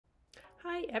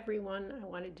Hi everyone, I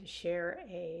wanted to share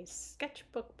a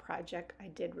sketchbook project I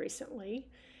did recently,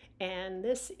 and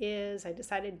I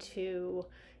decided to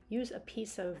use a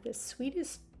piece of this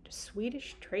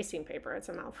Swedish tracing paper, it's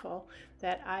a mouthful,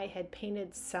 that I had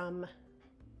painted some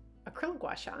acrylic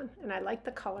gouache on, and I liked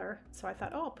the color, so I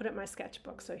thought, oh, I'll put it in my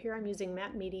sketchbook. So here I'm using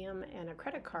matte medium and a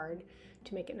credit card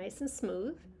to make it nice and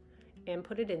smooth and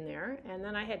put it in there, and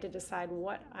then I had to decide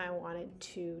what I wanted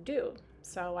to do.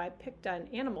 So I picked an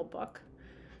animal book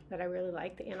that I really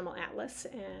like, the Animal Atlas,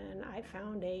 and I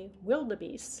found a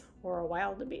wildebeest or a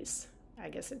wildebeest. I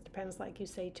guess it depends, like you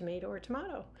say, tomato or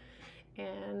tomato.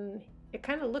 And it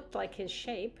kind of looked like his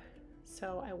shape,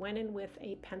 so I went in with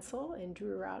a pencil and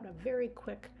drew out a very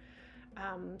quick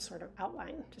sort of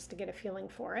outline just to get a feeling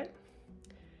for it.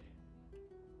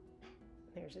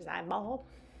 There's his eyeball.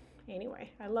 Anyway,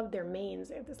 I love their manes.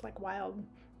 They have this like wild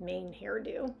mane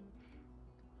hairdo.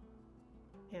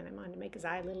 And I wanted to make his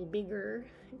eye a little bigger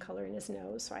and color in his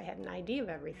nose, so I had an idea of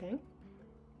everything.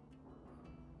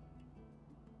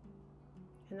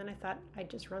 And then I thought I'd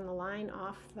just run the line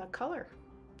off the color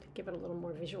to give it a little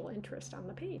more visual interest on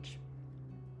the page.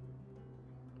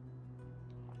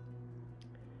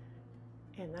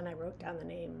 And then I wrote down the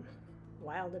name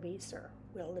Wildebeest or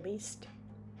Wildebeest.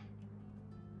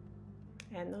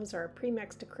 And those are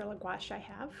pre-mixed acrylic gouache I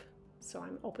have, so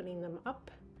I'm opening them up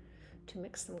to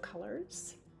mix some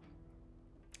colors.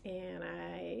 And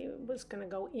I was going to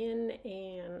go in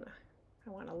and I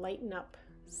want to lighten up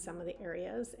some of the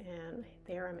areas, and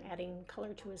there I'm adding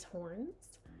color to his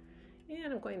horns,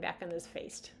 and I'm going back on his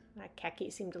face. That khaki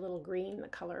seemed a little green, the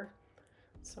color,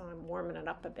 so I'm warming it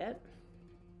up a bit.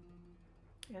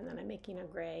 And then I'm making a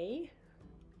gray,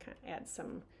 kind of add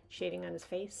some shading on his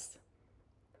face.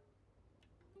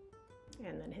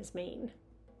 And then his mane,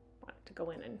 wanted to go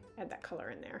in and add that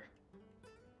color in there.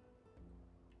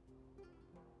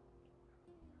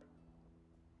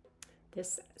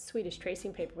 This Swedish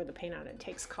tracing paper with the paint on it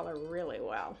takes color really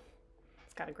well.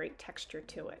 It's got a great texture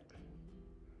to it.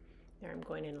 There I'm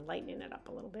going in and lightening it up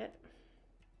a little bit.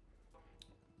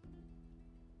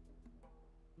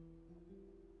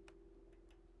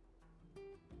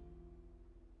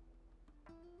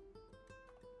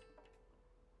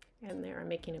 And there I'm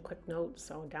making a quick note,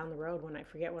 so down the road when I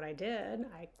forget what I did,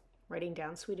 I'm writing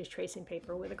down Swedish tracing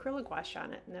paper with acrylic gouache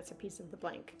on it, and that's a piece of the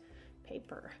blank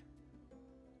paper.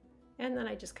 And then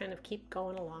I just kind of keep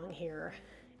going along here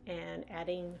and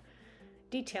adding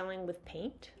detailing with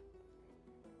paint.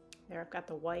 There I've got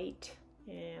the white,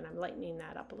 and I'm lightening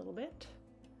that up a little bit.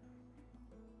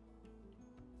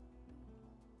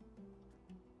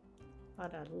 A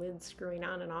lot of lids screwing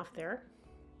on and off there.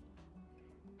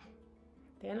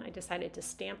 Then I decided to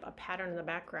stamp a pattern in the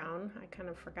background. I kind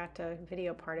of forgot to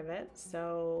video part of it,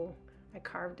 so I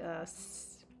carved a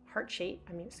star shape,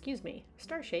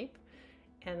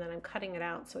 and then I'm cutting it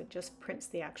out so it just prints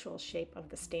the actual shape of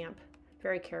the stamp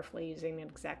very carefully using an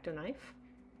X-Acto knife.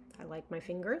 I like my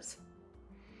fingers.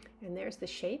 And there's the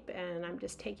shape, and I'm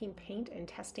just taking paint and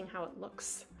testing how it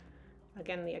looks.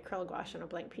 Again, the acrylic gouache on a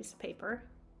blank piece of paper,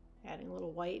 adding a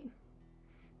little white,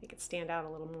 make it stand out a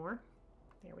little more.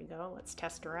 There we go, let's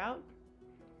test her out.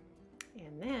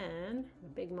 And then the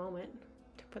big moment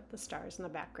to put the stars in the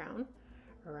background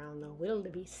around the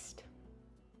wildebeest.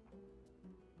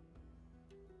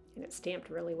 And it's stamped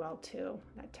really well too,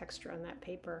 that texture on that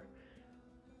paper.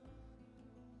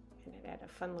 And it added a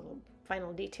fun little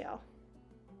final detail.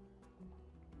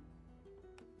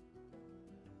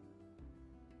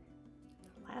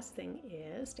 The last thing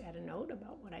is to add a note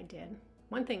about what I did.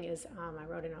 One thing is I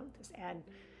wrote a note, it's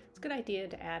a good idea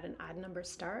to add an odd number of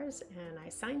stars, and I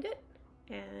signed it,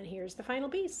 and here's the final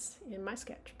piece in my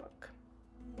sketchbook.